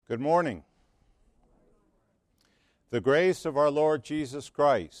Good morning. The grace of our Lord Jesus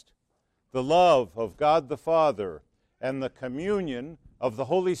Christ, the love of God the Father, and the communion of the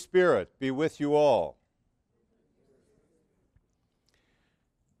Holy Spirit be with you all.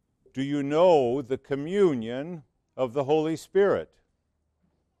 Do you know the communion of the Holy Spirit?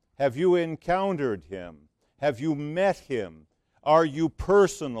 Have you encountered Him? Have you met Him? Are you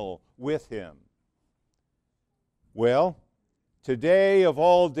personal with Him? Well, today of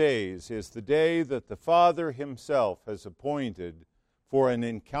all days is the day that the Father Himself has appointed for an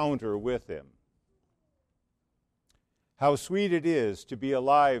encounter with Him. How sweet it is to be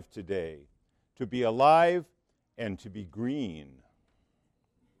alive today, to be alive and to be green.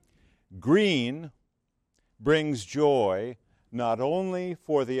 Green brings joy not only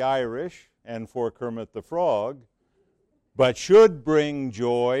for the Irish and for Kermit the Frog, but should bring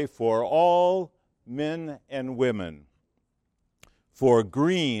joy for all men and women. For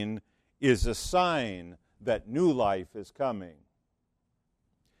green is a sign that new life is coming.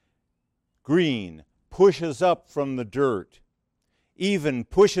 Green pushes up from the dirt, even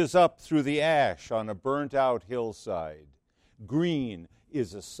pushes up through the ash on a burnt-out hillside. Green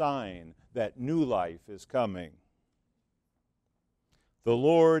is a sign that new life is coming. The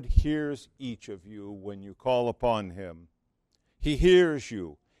Lord hears each of you when you call upon Him. He hears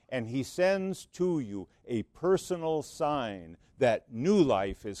you, and He sends to you a personal sign that new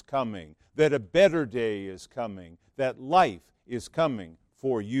life is coming, that a better day is coming, that life is coming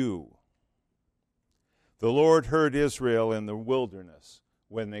for you. The Lord heard Israel in the wilderness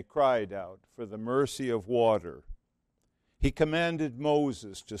when they cried out for the mercy of water. He commanded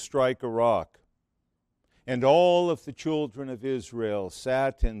Moses to strike a rock, and all of the children of Israel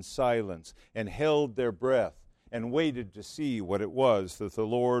sat in silence and held their breath and waited to see what it was that the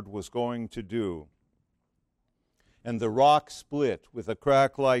Lord was going to do. And the rock split with a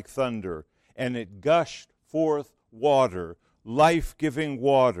crack like thunder, and it gushed forth water, life-giving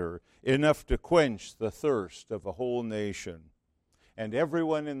water, enough to quench the thirst of a whole nation. And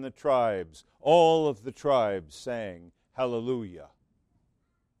everyone in the tribes, all of the tribes, sang, Hallelujah.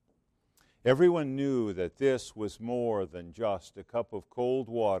 Everyone knew that this was more than just a cup of cold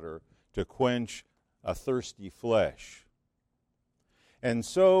water to quench a thirsty flesh. And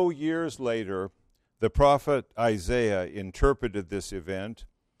so, years later, the prophet Isaiah interpreted this event,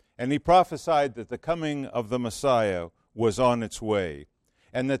 and he prophesied that the coming of the Messiah was on its way,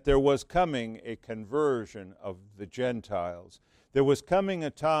 and that there was coming a conversion of the Gentiles. There was coming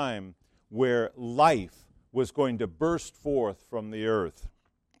a time where life was going to burst forth from the earth.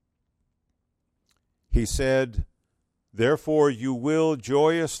 He said, Therefore you will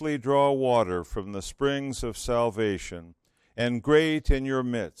joyously draw water from the springs of salvation, and great in your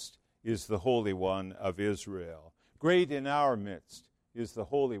midst is the Holy One of Israel. Great in our midst is the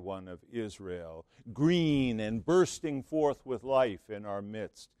Holy One of Israel. Green and bursting forth with life in our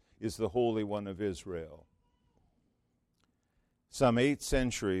midst is the Holy One of Israel. Some 8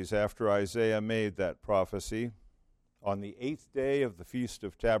 centuries after Isaiah made that prophecy, on the 8th day of the Feast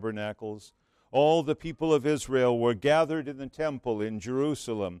of Tabernacles, all the people of Israel were gathered in the temple in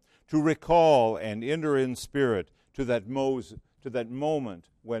Jerusalem to recall and enter in spirit to that moment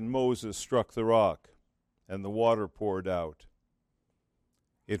when Moses struck the rock and the water poured out.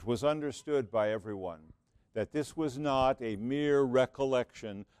 It was understood by everyone that this was not a mere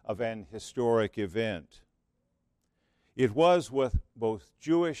recollection of an historic event. It was what both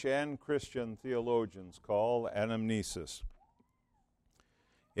Jewish and Christian theologians call anamnesis.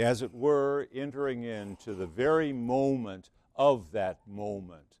 As it were, entering into the very moment of that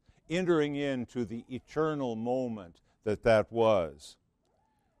moment, entering into the eternal moment that was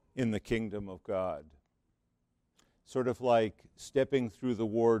in the kingdom of God. Sort of like stepping through the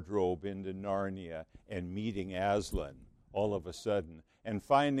wardrobe into Narnia and meeting Aslan all of a sudden, and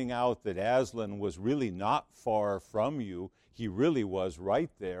finding out that Aslan was really not far from you. He really was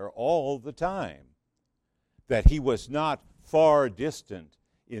right there all the time. That he was not far distant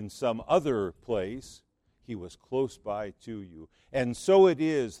in some other place. He was close by to you. And so it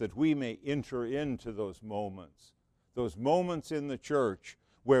is that we may enter into those moments in the church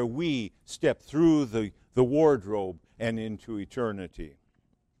where we step through the wardrobe and into eternity.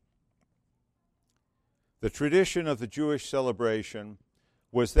 The tradition of the Jewish celebration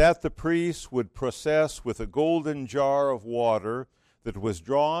was that the priest would process with a golden jar of water that was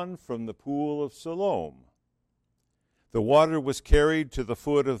drawn from the pool of Siloam. The water was carried to the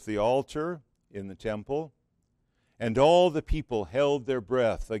foot of the altar in the temple, and all the people held their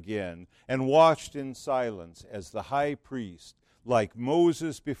breath again and watched in silence as the high priest, like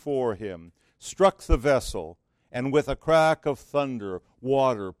Moses before him, struck the vessel, and with a crack of thunder,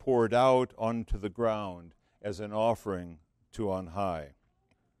 water poured out onto the ground as an offering to on high.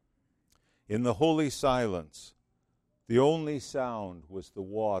 In the holy silence, the only sound was the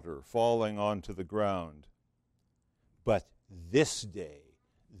water falling onto the ground. But this day,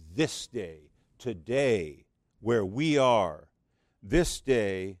 today, where we are, this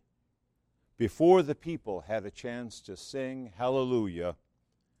day, before the people had a chance to sing hallelujah,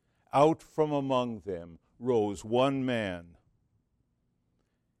 out from among them rose one man.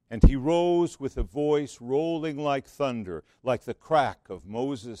 And he rose with a voice rolling like thunder, like the crack of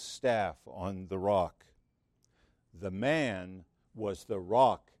Moses' staff on the rock. The man was the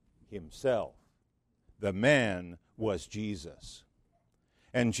rock himself. The man was Jesus.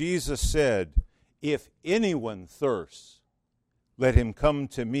 And Jesus said, "If anyone thirsts, let him come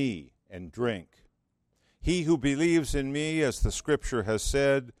to me and drink. He who believes in me, as the Scripture has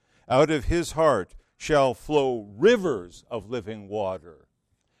said, out of his heart shall flow rivers of living water."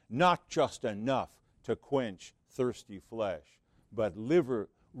 Not just enough to quench thirsty flesh, but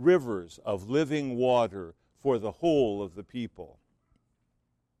rivers of living water for the whole of the people.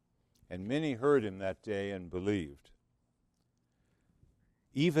 And many heard him that day and believed.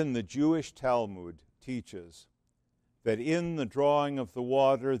 Even the Jewish Talmud teaches that in the drawing of the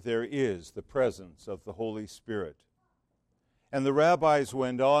water there is the presence of the Holy Spirit. And the rabbis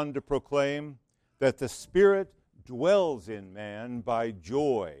went on to proclaim that the Spirit dwells in man by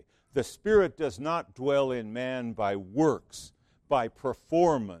joy. The Spirit does not dwell in man by works, by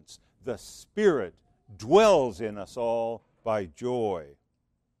performance. The Spirit dwells in us all by joy.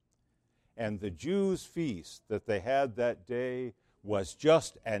 And the Jews' feast that they had that day was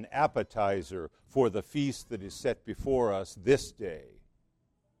just an appetizer for the feast that is set before us this day.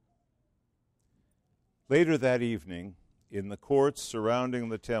 Later that evening, in the courts surrounding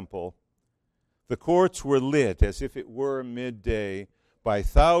the temple, the courts were lit as if it were midday by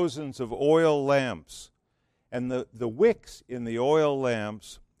thousands of oil lamps, and the wicks in the oil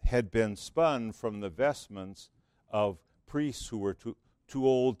lamps had been spun from the vestments of priests who were too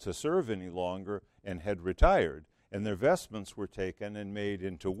old to serve any longer and had retired, and their vestments were taken and made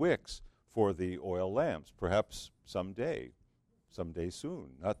into wicks for the oil lamps, perhaps someday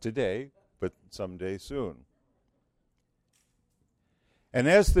soon. Not today, but someday soon. And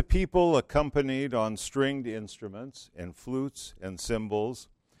as the people accompanied on stringed instruments and flutes and cymbals,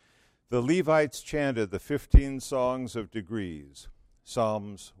 the Levites chanted the 15 songs of degrees,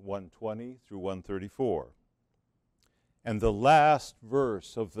 Psalms 120 through 134. And the last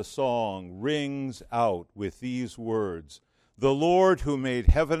verse of the song rings out with these words, "The Lord who made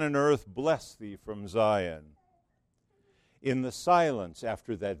heaven and earth bless thee from Zion." In the silence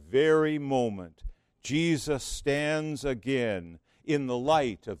after that very moment, Jesus stands again in the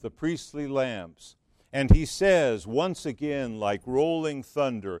light of the priestly lamps, and he says once again, like rolling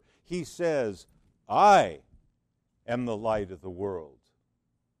thunder, he says, "I am the light of the world."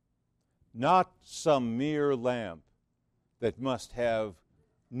 Not some mere lamp that must have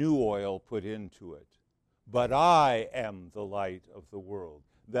new oil put into it, but I am the light of the world,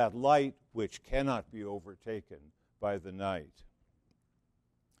 that light which cannot be overtaken by the night.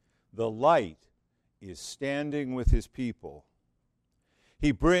 The light is standing with his people.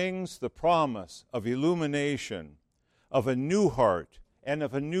 He brings the promise of illumination, of a new heart, and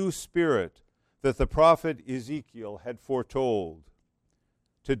of a new spirit that the prophet Ezekiel had foretold.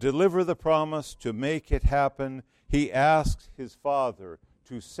 To deliver the promise, to make it happen, he asks his Father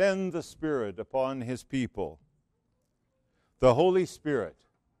to send the Spirit upon his people. The Holy Spirit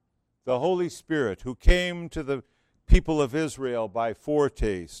who came to the people of Israel by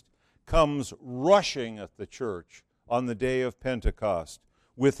foretaste, comes rushing at the church on the day of Pentecost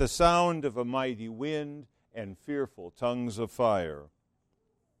with the sound of a mighty wind and fearful tongues of fire.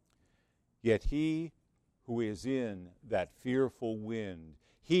 Yet he who is in that fearful wind,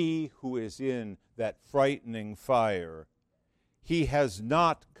 he who is in that frightening fire, he has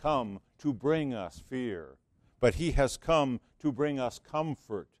not come to bring us fear, but he has come to bring us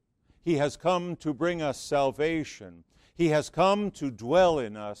comfort. He has come to bring us salvation. He has come to dwell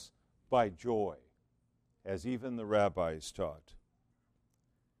in us by joy, as even the rabbis taught.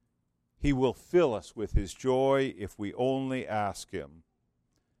 He will fill us with his joy if we only ask him.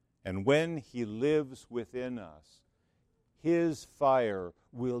 And when he lives within us, his fire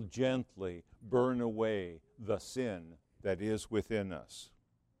will gently burn away the sin that is within us.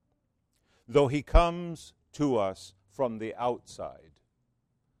 Though he comes to us from the outside,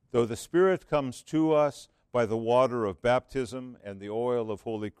 though the Spirit comes to us by the water of baptism and the oil of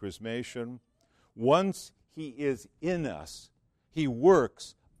holy chrismation, once he is in us, he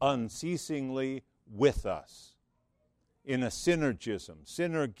works unceasingly with us. in a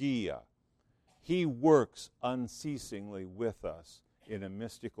synergia. He works unceasingly with us in a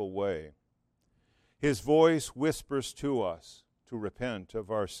mystical way. His voice whispers to us to repent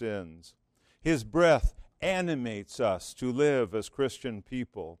of our sins. His breath animates us to live as Christian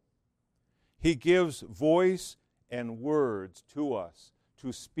people. He gives voice and words to us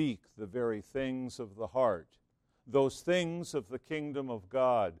to speak the very things of the heart, those things of the kingdom of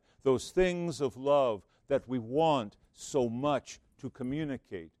God, those things of love that we want so much to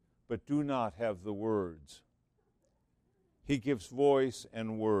communicate, but do not have the words. He gives voice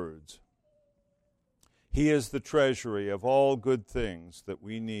and words. He is the treasury of all good things that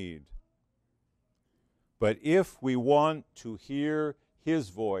we need. But if we want to hear His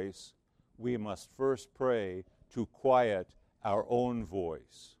voice, we must first pray to quiet our own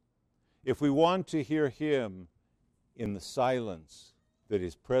voice. If we want to hear Him in the silence that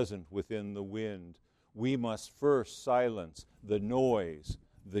is present within the wind, we must first silence the noise,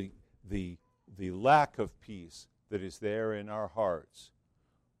 the lack of peace that is there in our hearts.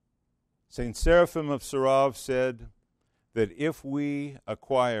 St. Seraphim of Sarov said that if we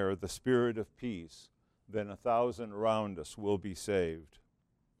acquire the spirit of peace, then 1,000 around us will be saved.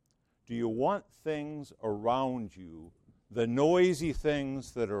 Do you want things around you, the noisy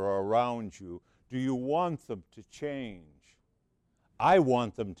things that are around you, do you want them to change? I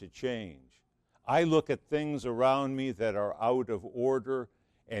want them to change. I look at things around me that are out of order,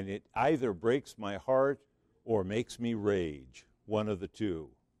 and it either breaks my heart or makes me rage, one of the two.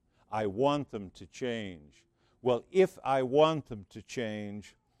 I want them to change. Well, if I want them to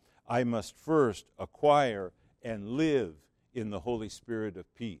change, I must first acquire and live in the Holy Spirit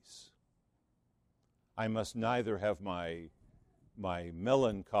of peace. I must neither have my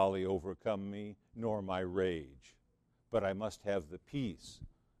melancholy overcome me nor my rage, but I must have the peace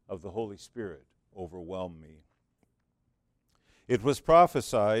of the Holy Spirit overwhelm me. It was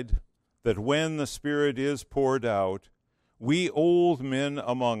prophesied that when the Spirit is poured out, we old men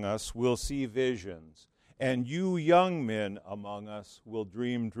among us will see visions, and you young men among us will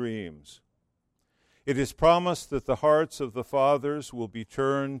dream dreams. It is promised that the hearts of the fathers will be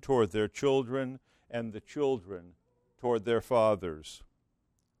turned toward their children, and the children toward their fathers.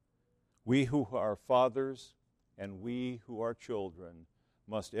 We who are fathers and we who are children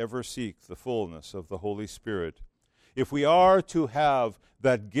must ever seek the fullness of the Holy Spirit. If we are to have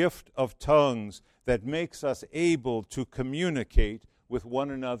that gift of tongues that makes us able to communicate with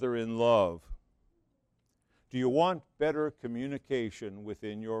one another in love. Do you want better communication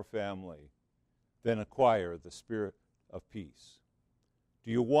within your family? Then acquire the spirit of peace.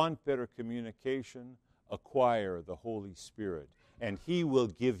 Do you want better communication? Acquire the Holy Spirit, and He will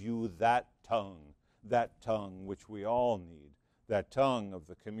give you that tongue which we all need, that tongue of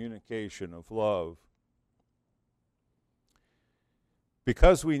the communication of love.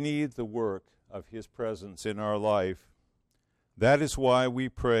 Because we need the work of His presence in our life, that is why we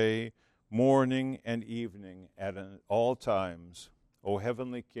pray morning and evening at all times, O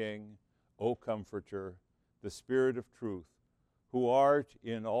Heavenly King, O Comforter, the Spirit of truth, who art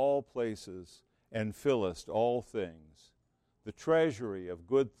in all places and fillest all things, the treasury of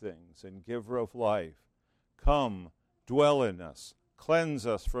good things and giver of life, come, dwell in us, cleanse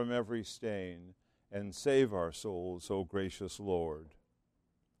us from every stain, and save our souls, O gracious Lord.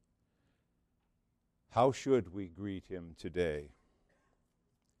 How should we greet Him today?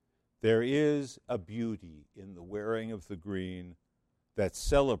 There is a beauty in the wearing of the green that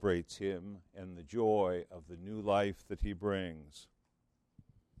celebrates Him and the joy of the new life that He brings.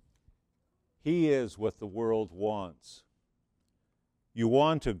 He is what the world wants. You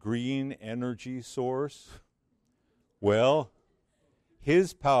want a green energy source? Well,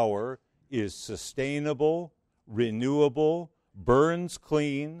 His power is sustainable, renewable, burns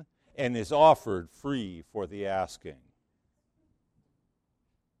clean, and is offered free for the asking.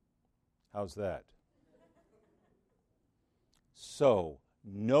 How's that? So,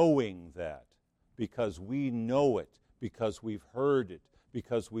 knowing that, because we know it, because we've heard it,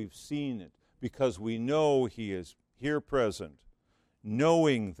 because we've seen it, because we know He is here present,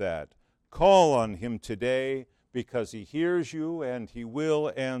 knowing that, call on Him today because He hears you and He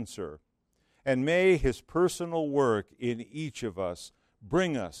will answer. And may His personal work in each of us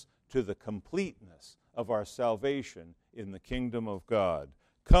bring us to the completeness of our salvation in the kingdom of God.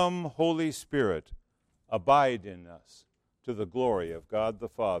 Come, Holy Spirit, abide in us to the glory of God the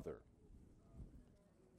Father.